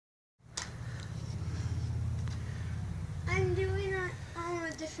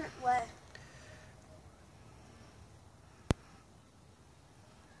different way.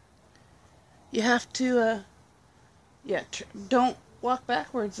 You have to, don't walk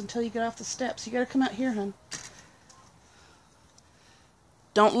backwards until you get off the steps. You gotta come out here, hon.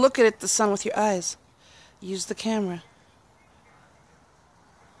 Don't look at the sun with your eyes. Use the camera.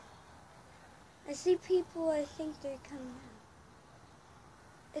 I see people, I think they're coming out.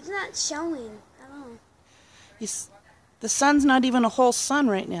 It's not showing at all. The sun's not even a whole sun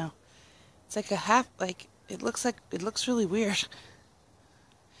right now. It's like a half, it looks really weird.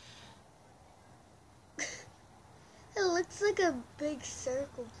 It looks like a big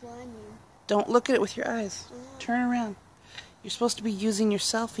circle behind you. Don't look at it with your eyes. Turn around. You're supposed to be using your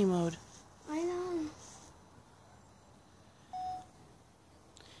selfie mode. I know.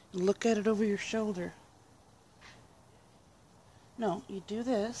 Look at it over your shoulder. No, you do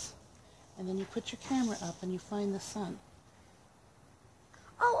this, and then you put your camera up and you find the sun.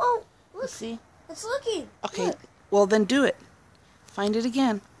 Oh, look. You see? It's looking. Okay, look. Well then do it. Find it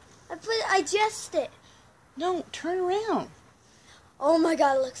again. I adjust it. No, turn around. Oh my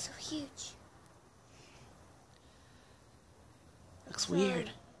god, it looks so huge. Looks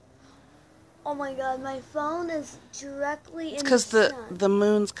weird. Oh my god, my phone is directly It's in the because sun. the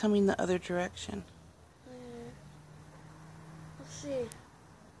moon's coming the other direction. Let's see.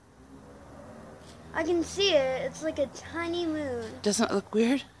 I can see it. It's like a tiny moon. Doesn't it look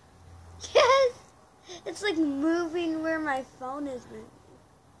weird? Yes! It's like moving where my phone is moving.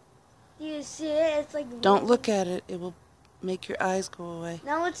 Do you see it? It's like moving. Don't look at it. It will make your eyes go away.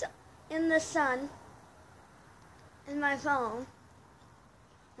 Now it's in the sun. In my phone.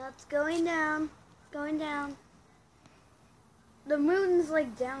 Now it's going down. It's going down. The moon's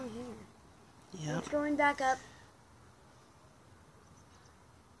like down here. Yep. It's going back up.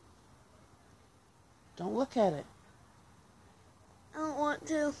 Don't look at it. I don't want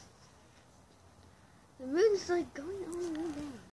to. The moon's like going all the way down.